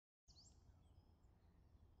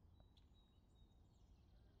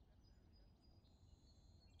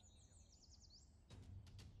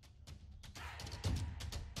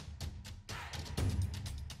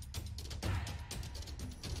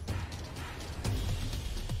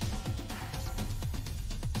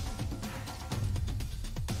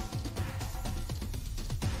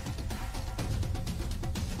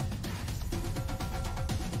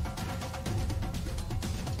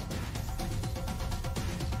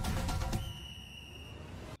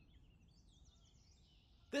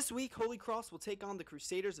This week, Holy Cross will take on the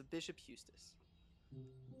Crusaders of Bishop Eustace.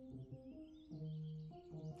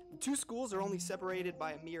 The two schools are only separated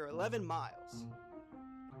by a mere 11 miles.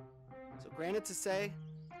 So granted to say,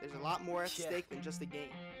 there's a lot more at stake than just a game.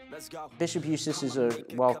 Bishop Eustace is a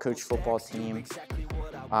well-coached football team.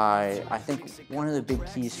 I think one of the big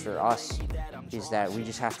keys for us is that we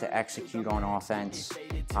just have to execute on offense.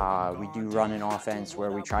 We do run an offense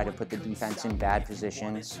where we try to put the defense in bad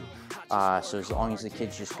positions. So as long as the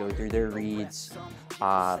kids just go through their reads,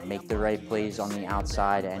 make the right plays on the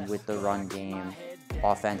outside and with the run game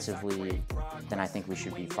offensively, then I think we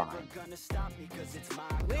should be fine.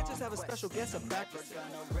 Lancers have a special guest at practice,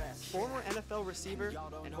 former NFL receiver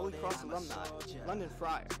and Holy Cross alumni, Londen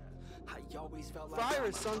Fryar. Fryar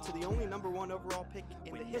is son to the only #1 overall pick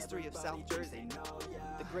in the history of South Jersey,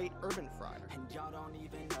 the great Urban Fryar.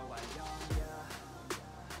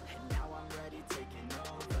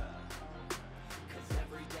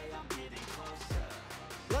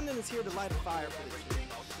 Londen is here to light a fire for the team.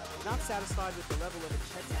 Not satisfied with the level of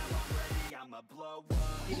intensity,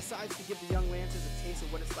 he decides to give the young Lancers a taste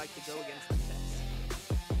of what it's like to go against the best.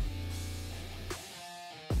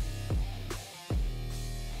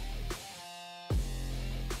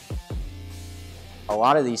 A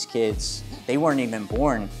lot of these kids, they weren't even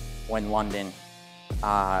born when Londen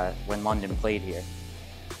played here.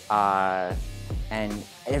 And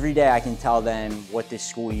every day I can tell them what this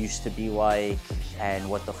school used to be like and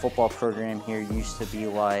what the football program here used to be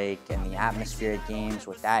like and the atmosphere at games,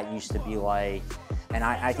 what that used to be like. And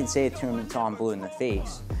I can say it to them until I'm blue in the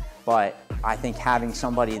face. But I think having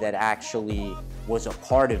somebody that actually was a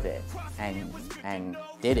part of it and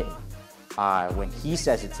did it, when he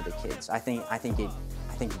says it to the kids, I think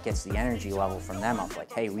it gets the energy level from them up,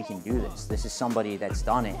 like, hey, we can do this. This is somebody that's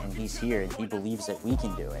done it, and he's here, and he believes that we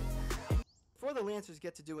can do it. Before the Lancers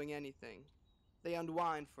get to doing anything, they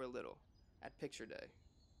unwind for a little at Picture Day.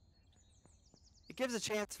 It gives a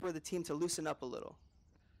chance for the team to loosen up a little.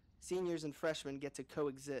 Seniors and freshmen get to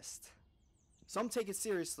coexist. Some take it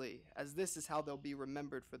seriously, as this is how they'll be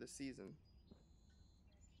remembered for the season.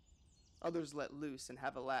 Others let loose and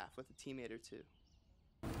have a laugh with a teammate or two.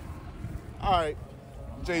 All right,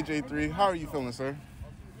 JJ3, how are you feeling, sir?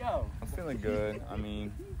 I'm feeling good. I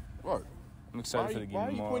mean, What? I'm excited for the game Why are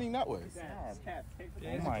you tomorrow. pointing that way?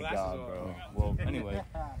 Oh my God, bro. Well, anyway,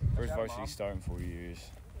 first varsity start in 4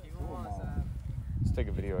 years. Let's take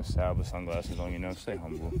a video of Sal with sunglasses on, you know, stay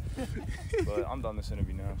humble. But I'm done this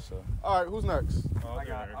interview now, so. All right, who's next? I'll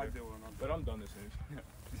do one. But I'm done this interview.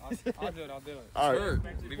 I'll do it. All right,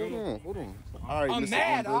 hold on. All right, I'm Mr.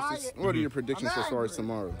 mad, Ambrose, what are your predictions as far as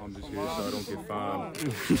tomorrow? I'm just here so I don't get fined.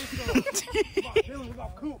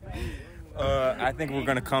 I think we're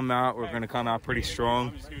gonna come out pretty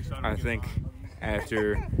strong. I think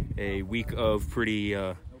after a week of pretty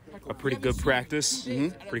good practice,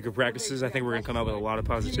 pretty good practices, I think we're gonna come out with a lot of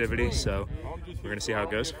positivity. So we're gonna see how it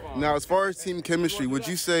goes. Now, as far as team chemistry, would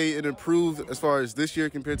you say it improved as far as this year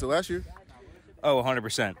compared to last year? Oh,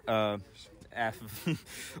 100%. Off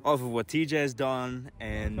of what TJ has done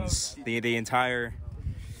and the entire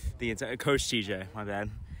coach TJ, my bad,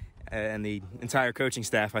 and the entire coaching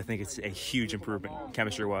staff, I think it's a huge improvement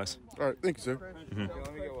chemistry-wise. All right, thank you, sir.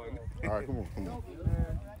 All right, come on.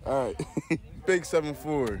 All right, big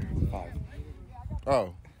 7'4". 5.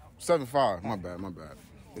 Oh, 7'5". My bad.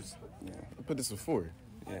 I put this at 4.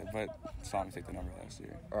 Yeah, but saw me take the number last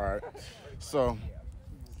year. All right, so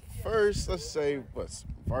first, let's say what's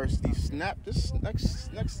varsity snap this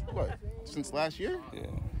next what since last year? Yeah.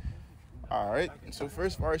 All right, so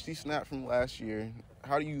first varsity snap from last year.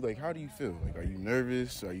 How do you feel? Like, are you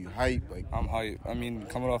nervous? Are you hyped? Like, I'm hyped. I mean,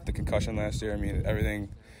 coming off the concussion last year, I mean, everything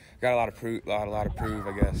got a lot of proof,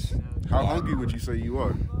 I guess. How hungry would you say you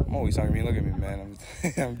are? I'm always hungry. I mean, look at me, man.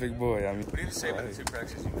 I'm a big boy. I mean, what do you say about the 2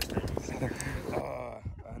 practices you missed?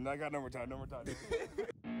 And I got number time.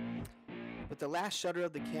 With the last shutter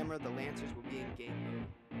of the camera, the Lancers will be in game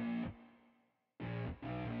mode.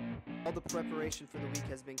 All the preparation for the week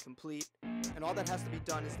has been complete, and all that has to be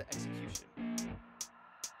done is the execution.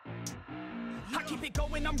 I keep it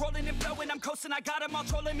going, I'm rolling and flowing, I'm coasting, I got them all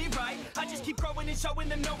trolling me right. I just keep growing and showing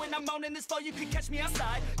them, knowing I'm owning this flow, you can catch me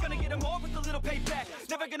outside. Gonna get them all with a little payback.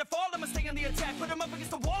 Never gonna fall, I'ma stay on the attack. Put them up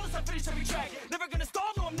against the wall as I finish every track. Never gonna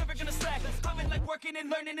stall, no, I'm never gonna slack. I've been like working and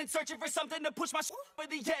learning and searching for something to push my over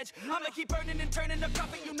the edge. I'ma keep burning and turning the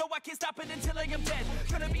profit, you know I can't stop it until I am dead.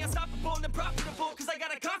 Gonna be unstoppable and profitable, cause I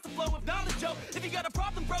got a constant flow of knowledge, yo. If you got a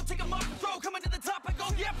problem, bro, take them off the throw. Coming to the top, I go,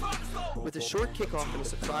 yeah, promise, though. With a short kickoff and a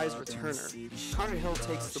surprise returner, Connor Hill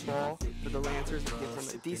takes the ball for the Lancers and gives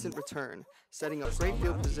them a decent return, setting up great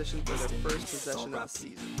field position for their first possession of the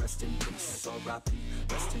season. Rest in peace, R.I.P.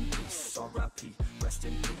 Rest in peace, R.I.P. Rest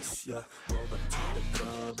in peace, yeah. Roll up to the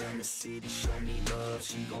club and the city show me love.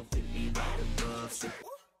 She gon' fit me like a glove.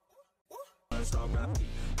 R.I.P.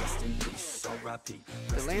 Rest in peace, R.I.P.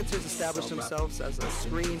 The Lancers established themselves as a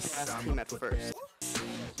screen pass team at first.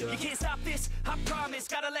 You can't stop this, I promise.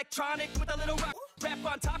 Got electronic with a little rock rap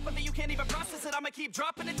on top of it. You can't even process it. I'ma keep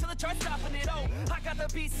dropping it till it starts stopping it. Oh, I got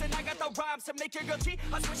the beats and I got the rhymes to make your girl cheat.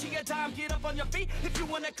 I'm switching your time, get up on your feet. If you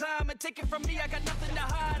wanna climb and take it from me, I got nothing to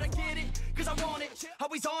hide. I get it, cause I want it.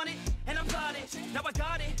 Always on it, and I'm plotting. Now I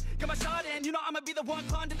got it, got my shot in. You know I'ma be the one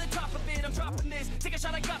climbing to the top of it. I'm dropping this, take a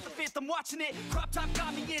shot, I got the fifth. I'm watching it, crop top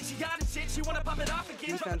got me in. She got it shit, she wanna pop it off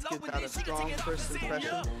again. Defense gets out a strong first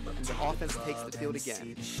impression, and the offense takes the field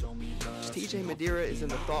again. TJ Madeira is in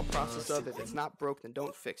the thought process of if it's not broke, then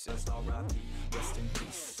don't fix it.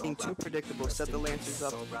 Being too predictable set the Lancers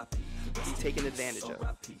up to be taken advantage of.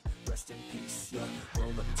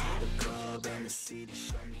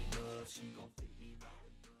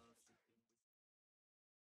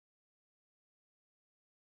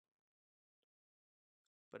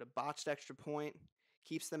 But a botched extra point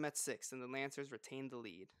keeps them at 6, and the Lancers retain the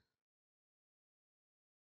lead.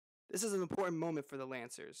 This is an important moment for the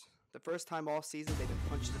Lancers. The first time all season they've been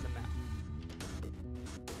punched in the mouth.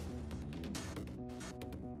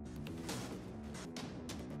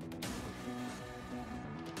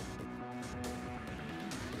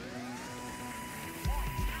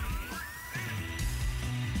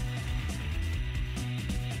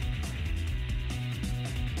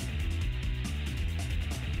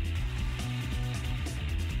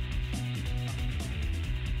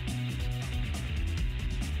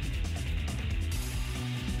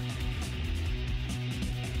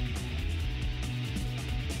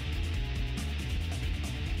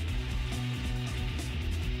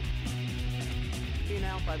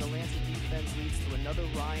 Out by the Lancer defense leads to another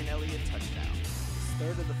Ryan Elliott touchdown, his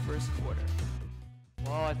third of the first quarter.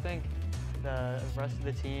 Well, I think the rest of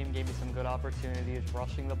the team gave me some good opportunities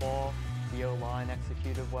rushing the ball. The O-line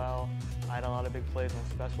executed well. I had a lot of big plays on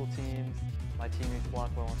special teams. My teammates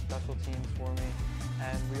blocked well on special teams for me.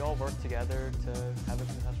 And we all worked together to have a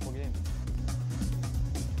successful game.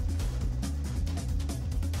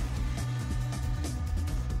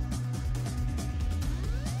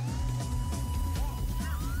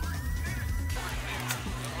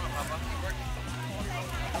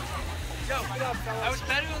 I was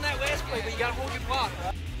better than that last play, but you gotta hold your block.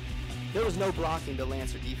 There was no blocking the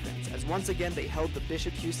Lancer defense, as once again they held the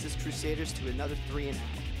Bishop Eustace Crusaders to another 3 and out.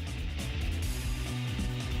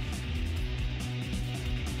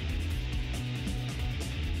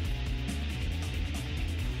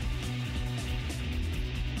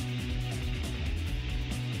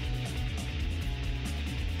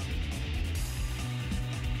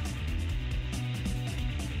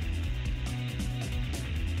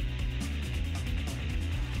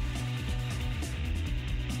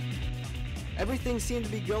 Everything seemed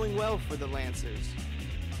to be going well for the Lancers.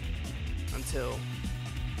 Until...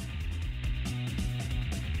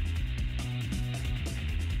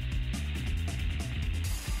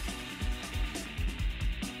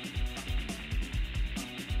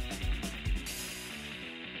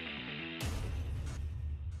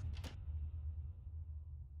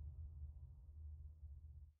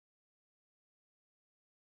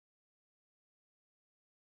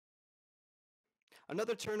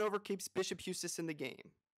 another turnover keeps Bishop Eustace in the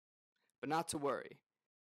game. But not to worry.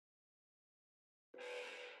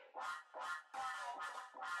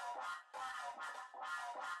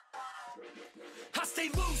 I stay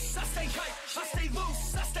loose, I stay hype, I stay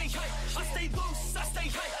loose, I stay hype, I stay loose, I stay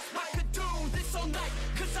hype. I could do this all night,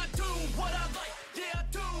 cause I do what I like, yeah I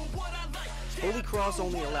do what I like. Holy Cross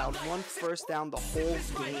only allowed 1 first down the whole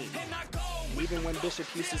game. Even when Bishop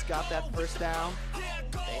Eustace got that first down, they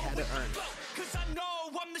had to earn it. Cause I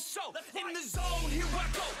know I'm the show. In the zone, here I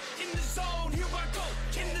go. In the zone, here I go.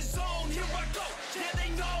 In the zone, here I go. Yeah, they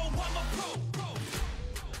know I'm a pro.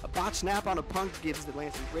 A botched snap on a punt gives the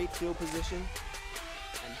Lancers great field position,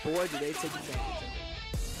 and boy, do they take advantage of it.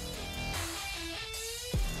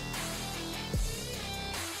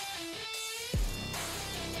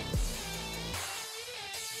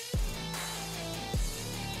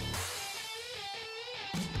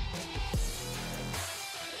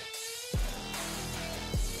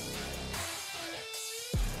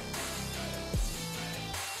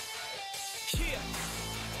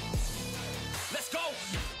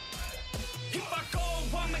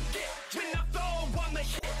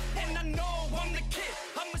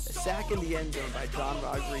 sack in the end zone by John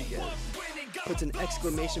Rodriguez puts an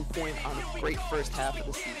exclamation point on a great first half of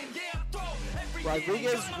the season.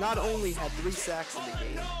 Rodriguez not only had 3 sacks in the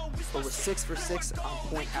game, but was 6 for 6 on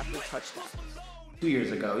point after touchdown. 2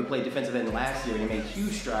 years ago, he played defensive end last year, and he made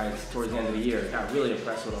huge strides towards the end of the year. Got really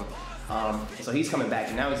impressed with him. So he's coming back,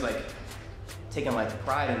 and now he's like taking like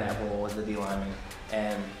pride in that role as the D lineman,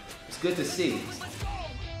 and it's good to see.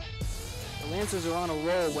 The Lancers are on a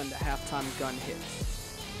roll when the halftime gun hits.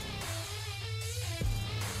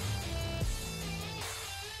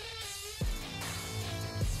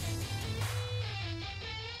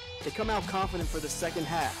 They come out confident for the second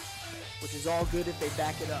half, which is all good if they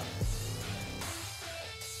back it up.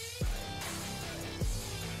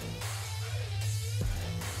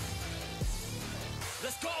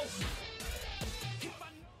 Let's go.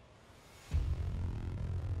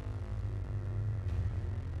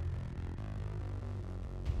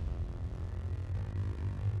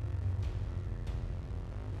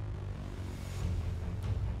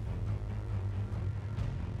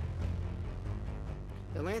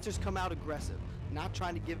 The Lancers come out aggressive, not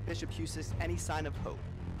trying to give Bishop Husis any sign of hope.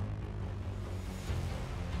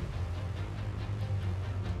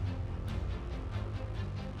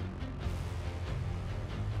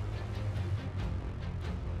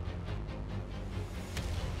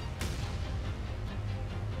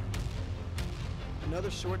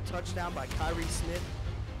 Another short touchdown by Kyrie Smith.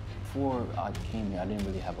 Before I came here, I didn't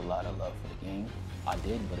really have a lot of love for the game. I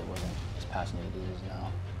did, but it wasn't as passionate as it is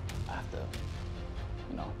now. After,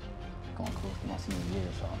 you know, going close to my senior year,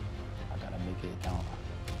 so I gotta make it count.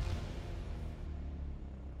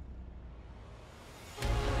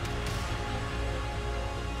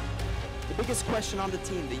 The biggest question on the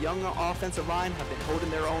team, the young offensive line have been holding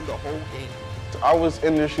their own the whole game. I was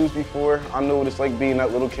in their shoes before. I know what it's like being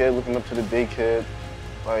that little kid looking up to the big kid.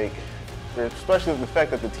 Like, especially the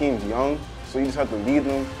fact that the team's young, so you just have to lead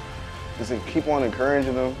them, just keep on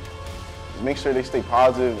encouraging them, just make sure they stay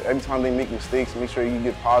positive. Every time they make mistakes, make sure you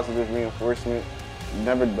get positive reinforcement.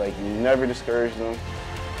 Never discourage them.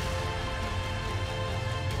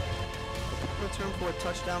 The return for a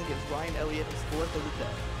touchdown gives Ryan Elliott his 4th of the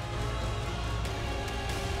day.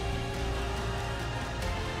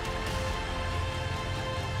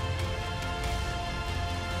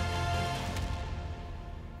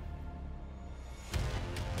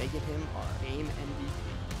 Making him our AIM MVP.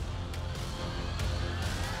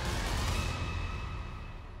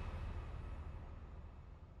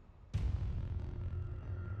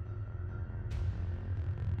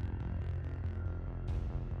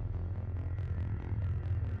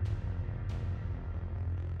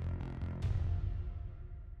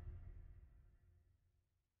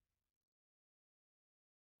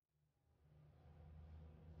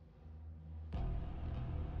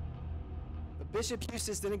 But Bishop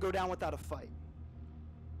Husis didn't go down without a fight.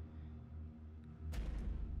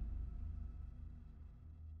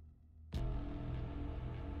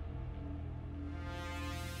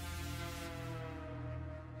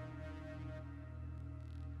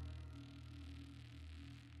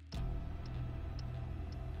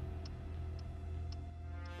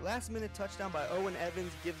 The last-minute touchdown by Owen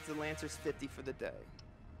Evans gives the Lancers 50 for the day.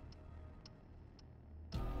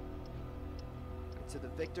 And so the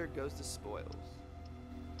victor goes to spoils.